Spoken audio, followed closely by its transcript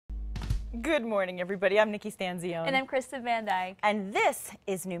Good morning, everybody. I'm Nikki Stanzione. And I'm Kristen Van Dyke. And this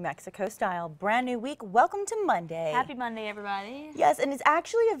is New Mexico Style. Brand new week. Welcome to Monday. Happy Monday, everybody. Yes, and it's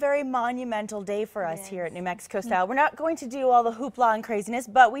actually a very monumental day for us here at New Mexico Style. We're not going to do all the hoopla and craziness,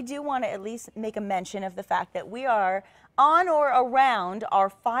 but we do want to at least make a mention of the fact that we are on or around our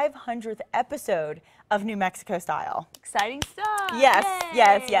 500th episode of New Mexico Style. Exciting stuff. Yes,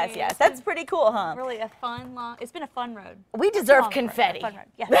 Yay. yes. That's pretty cool, huh? Really a fun, it's been a fun road. We deserve confetti. Fun road.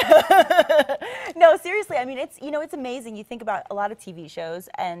 Yeah. No, seriously, I mean, it's amazing. You think about a lot of TV shows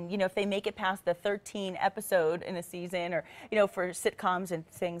and, if they make it past the 13 episode in a season or, for sitcoms and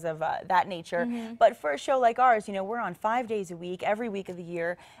things of that nature. But for a show like ours, we're on 5 days a week, every week of the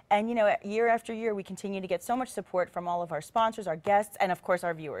year. And, year after year, we continue to get so much support from all of our sponsors, our guests, and of course,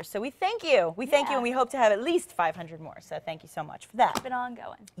 our viewers. So we thank you. We thank you, and we hope to have at least 500 more. So thank you so much for that. It's been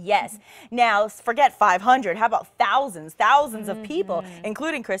ongoing. Yes. Now, forget 500. How about thousands of people,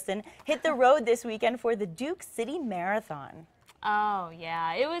 including Kristen, hit the road this weekend for the Duke City Marathon. Oh,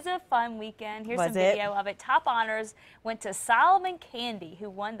 yeah. It was a fun weekend. Here's some video of it. Top honors went to Solomon Candy, who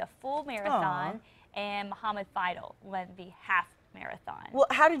won the full marathon, and Muhammad Fidel won the half marathon. Well,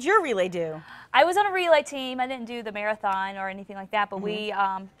 how did your relay do? I was on a relay team. I didn't do the marathon or anything like that, but we,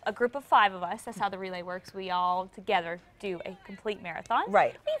 a group of 5 of us, that's how the relay works, we all together do a complete marathon.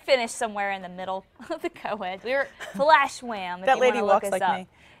 Right. We finished somewhere in the middle of the co-ed. We were flash wham. That lady walks like me.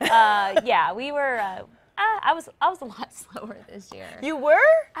 Yeah, we were, I was a lot slower this year. You were?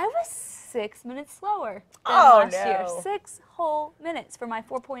 I was 6 minutes slower than last year. 6 whole minutes for my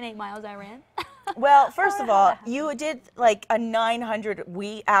 4.8 miles I ran. Well, first of all, you did like a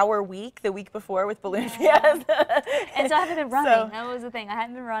 900-hour week the week before with Balloon Fiesta. And so I haven't been running. That was the thing. I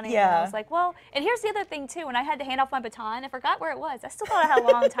hadn't been running. Yeah. And I was like, well, and here's the other thing too. When I had to hand off my baton, I forgot where it was. I still thought I had a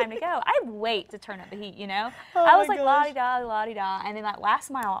long time to go. I'd wait to turn up the heat, I was like la-di-da, la-di-da. And then that last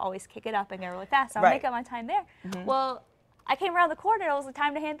mile, I always kick it up and go really fast. So I'll make up my time there. Well, I came around the corner. It was the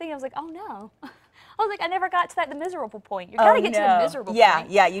time to hand thing. I was like, oh no. I was like, I never got to the miserable point. You got to get to the miserable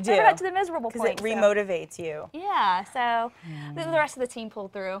point. Yeah, you do. I never got to the miserable point. Because it remotivates you. Yeah, so the rest of the team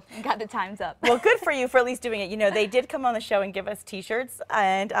pulled through and got the times up. Well, good for you for at least doing it. They did come on the show and give us T-shirts,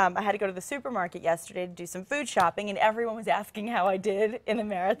 and I had to go to the supermarket yesterday to do some food shopping, and everyone was asking how I did in the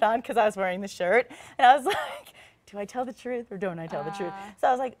marathon because I was wearing the shirt, and I was like, do I tell the truth or don't I tell the truth? So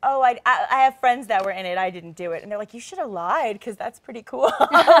I was like, oh, I have friends that were in it. I didn't do it. And they're like, you should have lied because that's pretty cool.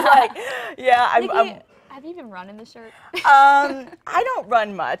 I was like, yeah. Nikki, have you even run in the shirt? I don't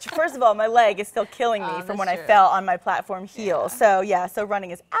run much. First of all, my leg is still killing me from when I fell on my platform heel. So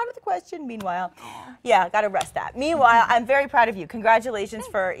running is out of the question. Meanwhile, got to rest that. Meanwhile, I'm very proud of you. Congratulations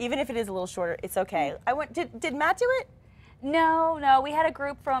for, even if it is a little shorter, it's okay. Did Matt do it? No, we had a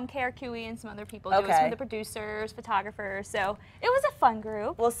group from KRQE and some other people do it, some of the producers, photographers, so it was a fun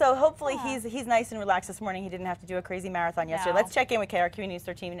group. Well, so hopefully he's nice and relaxed this morning. He didn't have to do a crazy marathon yesterday. Let's check in with KRQE News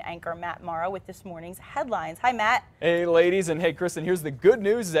 13 and anchor Matt Mauro with this morning's headlines. Hi, Matt. Hey, ladies, and hey, Kristen, here's the good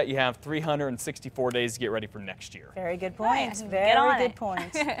news is that you have 364 days to get ready for next year. Very good point. Very good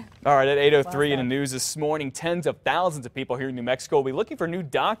point. All right, at 8:03 in the news this morning, tens of thousands of people here in New Mexico will be looking for new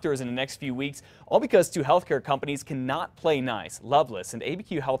doctors in the next few weeks, all because 2 healthcare companies cannot play nice. Loveless and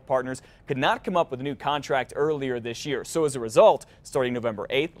ABQ Health Partners could not come up with a new contract earlier this year. So as a result, starting November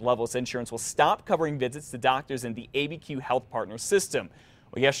 8th, Loveless Insurance will stop covering visits to doctors in the ABQ Health Partners system.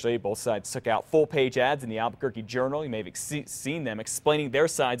 Well, yesterday, both sides took out full-page ads in the Albuquerque Journal. You may have seen them explaining their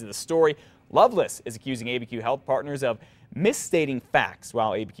sides of the story. Loveless is accusing ABQ Health Partners of misstating facts,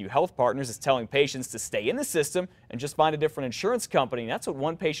 while ABQ Health Partners is telling patients to stay in the system and just find a different insurance company. And that's what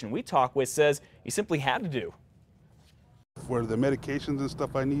one patient we talked with says he simply had to do. For the medications and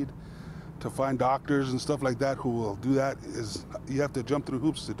stuff I need to find doctors and stuff like that who will do that, is you have to jump through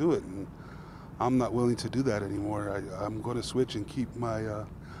hoops to do it, and I'm not willing to do that anymore. I'm going to switch and keep my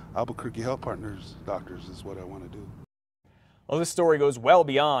Albuquerque Health Partners doctors is what I want to do. Well, this story goes well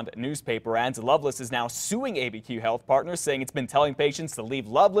beyond newspaper ads. Loveless is now suing ABQ Health Partners, saying it's been telling patients to leave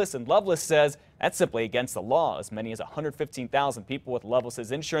Loveless, and Loveless says that's simply against the law. As many as 115,000 people with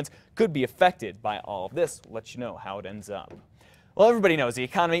Loveless's insurance could be affected by all of this. We'll let you know how it ends up. Well, everybody knows the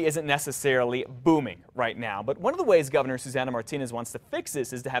economy isn't necessarily booming right now, but one of the ways Governor Susana Martinez wants to fix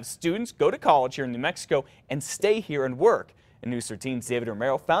this is to have students go to college here in New Mexico and stay here and work. And News 13's David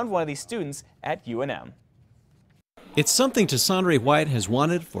Romero found one of these students at UNM. It's something Tassandre White has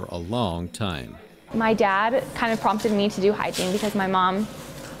wanted for a long time. My dad kind of prompted me to do hygiene because my mom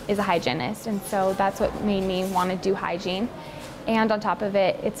is a hygienist, and so that's what made me want to do hygiene. And on top of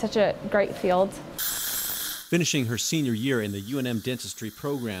it, it's such a great field. Finishing her senior year in the UNM dentistry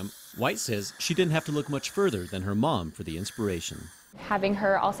program, White says she didn't have to look much further than her mom for the inspiration. Having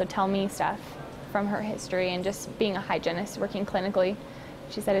her also tell me stuff from her history and just being a hygienist working clinically,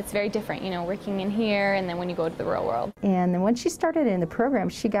 she said it's very different, you know, working in here and then when you go to the real world. And then when she started in the program,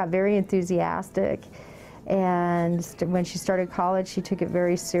 she got very enthusiastic. And when she started college, she took it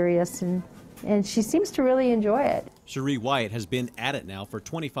very serious, and she seems to really enjoy it. Cherie White has been at it now for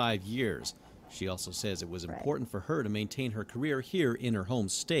 25 years. She also says it was important for her to maintain her career here in her home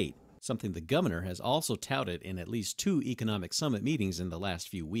state, something the governor has also touted in at least 2 economic summit meetings in the last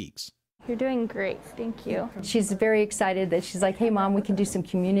few weeks. You're doing great, thank you. She's very excited that she's like, hey Mom, we can do some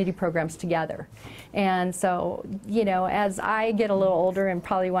community programs together. And so, you know, as I get a little older and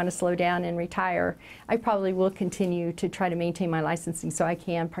probably want to slow down and retire, I probably will continue to try to maintain my licensing so I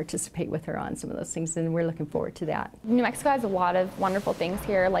can participate with her on some of those things, and we're looking forward to that. New Mexico has a lot of wonderful things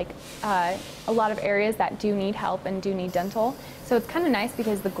here, like a lot of areas that do need help and do need dental. So it's kind of nice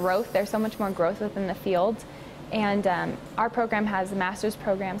because the growth, there's so much more growth within the field. And our program has a master's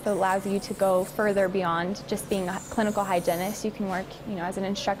program, so it allows you to go further beyond just being a clinical hygienist. You can work, you know, as an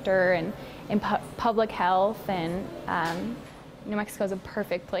instructor and in public health, and New Mexico is a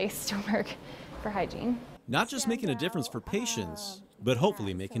perfect place to work for hygiene. Not just making a difference for patients, but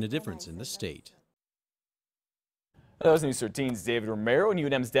hopefully making a difference in the state. That was News 13's David Romero, and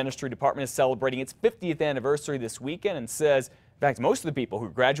UNM's dentistry department is celebrating its 50th anniversary this weekend and says, in fact, most of the people who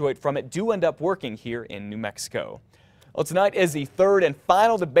graduate from it do end up working here in New Mexico. Well, tonight is the third and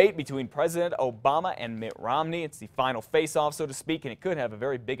final debate between President Obama and Mitt Romney. It's the final face-off, so to speak, and it could have a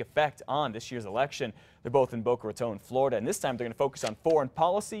very big effect on this year's election. They're both in Boca Raton, Florida, and this time they're going to focus on foreign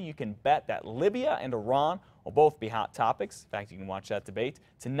policy. You can bet that Libya and Iran will both be hot topics. In fact, you can watch that debate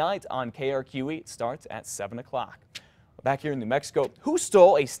tonight on KRQE. It starts at 7 o'clock. Back here in New Mexico, who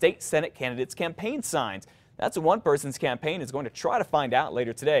stole a state Senate candidate's campaign signs? That's what one person's campaign is going to try to find out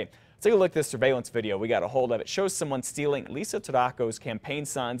later today. Let's take a look at this surveillance video we got a hold of. It shows someone stealing Lisa Taraco's campaign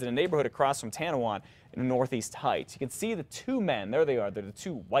signs in a neighborhood across from Tanawan in Northeast Heights. You can see the 2 men. There they are. They're the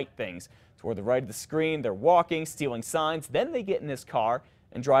 2 white things. Toward the right of the screen, they're walking, stealing signs. Then they get in this car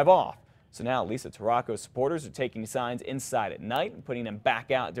and drive off. So now Lisa Taraco's supporters are taking signs inside at night and putting them back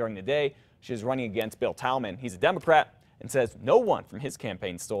out during the day. She's running against Bill Tallman. He's a Democrat, and says no one from his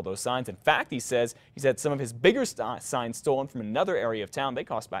campaign stole those signs. In fact, he says he's had some of his bigger signs stolen from another area of town. They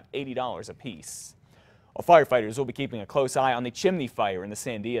cost about $80 a piece. Well, firefighters will be keeping a close eye on the chimney fire in the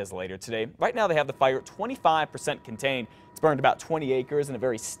Sandias later today. Right now they have the fire 25% contained. It's burned about 20 acres in a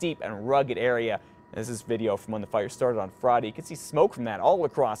very steep and rugged area. This is video from when the fire started on Friday. You can see smoke from that all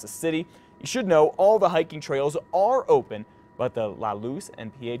across the city. You should know all the hiking trails are open, but the La Luz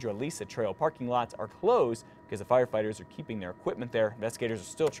and Piedra Lisa trail parking lots are closed because the firefighters are keeping their equipment there. Investigators are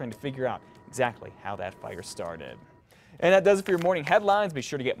still trying to figure out exactly how that fire started. And that does it for your morning headlines. Be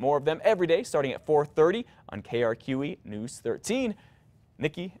sure to get more of them every day starting at 4:30 on KRQE News 13.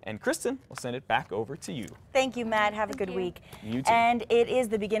 Nikki and Kristen, will send it back over to you. Thank you, Matt. Have a good week. You too. And it is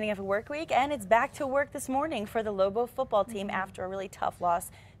the beginning of a work week, and it's back to work this morning for the Lobo football team after a really tough loss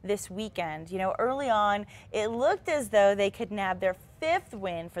this weekend. You know, early on, it looked as though they could nab their 5th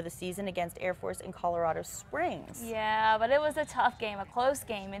win for the season against Air Force in Colorado Springs. Yeah, but it was a tough game, a close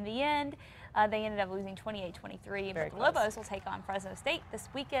game. In the end, they ended up losing 28-23. But the Lobos will take on Fresno State this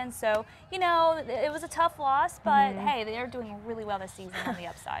weekend. So, you know, it was a tough loss, but hey, they're doing really well this season on the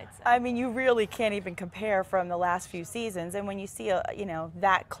upside. So. I mean, you really can't even compare from the last few seasons. And when you see you know,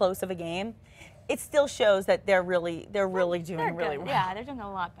 that close of a game, it still shows that they're really doing really well. Yeah, they're doing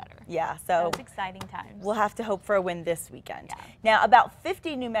a lot better. Yeah, so it's exciting times. We'll have to hope for a win this weekend. Yeah. Now, about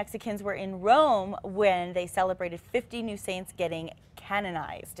 50 New Mexicans were in Rome when they celebrated 50 new saints getting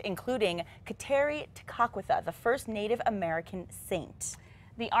canonized, including Kateri Tekakwitha, the first Native American saint.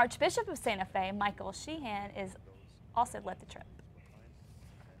 The Archbishop of Santa Fe, Michael Sheehan, is also led the trip.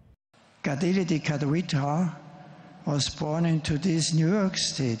 Kateri Tekakwitha was born into this New York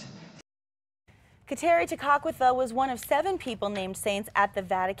State. Kateri Tekakwitha was one of 7 people named saints at the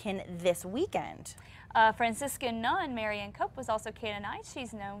Vatican this weekend. Franciscan nun Marianne Cope was also canonized.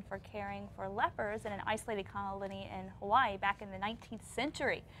 She's known for caring for lepers in an isolated colony in Hawaii back in the 19th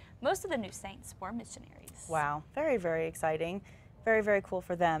century. Most of the new saints were missionaries. Wow, very, very exciting. Very, very cool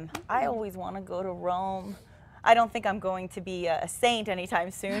for them. I always want to go to Rome. I don't think I'm going to be a saint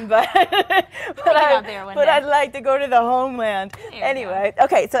anytime soon, but I'd like to go to the homeland. Anyway,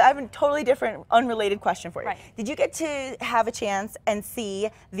 okay, so I have a totally different, unrelated question for you. Right. Did you get to have a chance and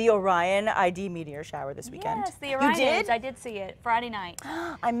see the Orion-Id Meteor Shower this weekend? Yes, the Orion-Id. You did? I did see it Friday night.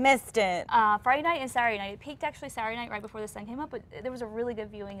 I missed it. Friday night and Saturday night. It peaked actually Saturday night right before the sun came up, but there was a really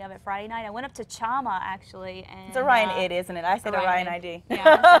good viewing of it Friday night. I went up to Chama actually. And, it's Orion-Id, isn't it? I said Orion-Id.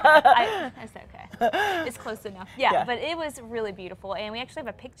 Yeah, it's okay. It's close enough. enough. Yeah, but it was really beautiful, and we actually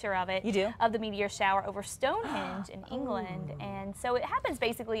have a picture of it. You do? Of the meteor shower over Stonehenge in England, and so it happens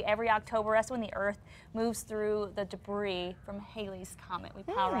basically every October. That's when the Earth moves through the debris from Halley's Comet. We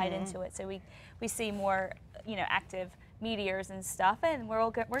plow right into it, so we see more, you know, active meteors and stuff, and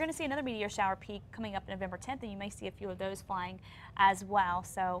we're going to see another meteor shower peak coming up November 10th, and you may see a few of those flying as well.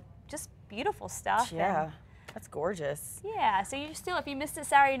 So just beautiful stuff. Yeah. And that's gorgeous. yeah, so you still, if you missed it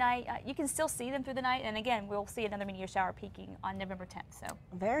Saturday night, you can still see them through the night. And again, we'll see another meteor shower peaking on November 10th. So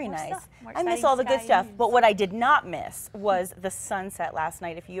very more nice. stuff, more I miss exciting all the good sky stuff. news. But what I did not miss was the sunset last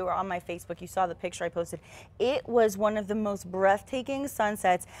night. If you were on my Facebook, you saw the picture I posted. It was one of the most breathtaking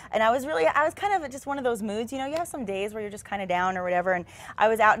sunsets. And I was kind of just one of those moods. You know, you have some days where you're just kind of down or whatever. And I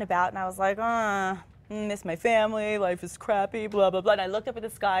was out and about, and I was like, miss my family, life is crappy, blah, blah, blah. And I looked up at the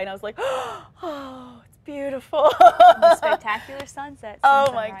sky, and I was like, oh, it's beautiful. The spectacular sunsets.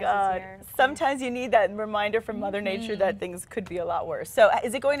 Oh my God. Sometimes you need that reminder from Mother Nature that things could be a lot worse. So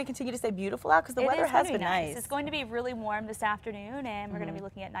is it going to continue to stay beautiful out? Because the weather has been nice. It's going to be really warm this afternoon, and we're going to be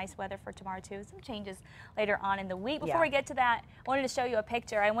looking at nice weather for tomorrow too. Some changes later on in the week. Before we get to that, I wanted to show you a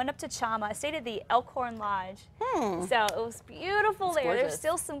picture. I went up to Chama. I stayed at the Elkhorn Lodge. So it was beautiful there. Gorgeous. There's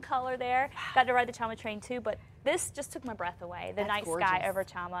still some color there. Got to ride the Chama train too, but this just took my breath away. The night sky over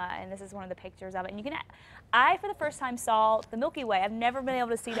Chama, and this is one of the pictures of it. And you can, I for the first time saw the Milky Way. I've never been able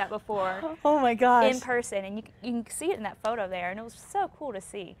to see that before. Oh my gosh. In person, and you can see it in that photo there, and it was so cool to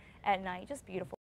see at night. Just beautiful.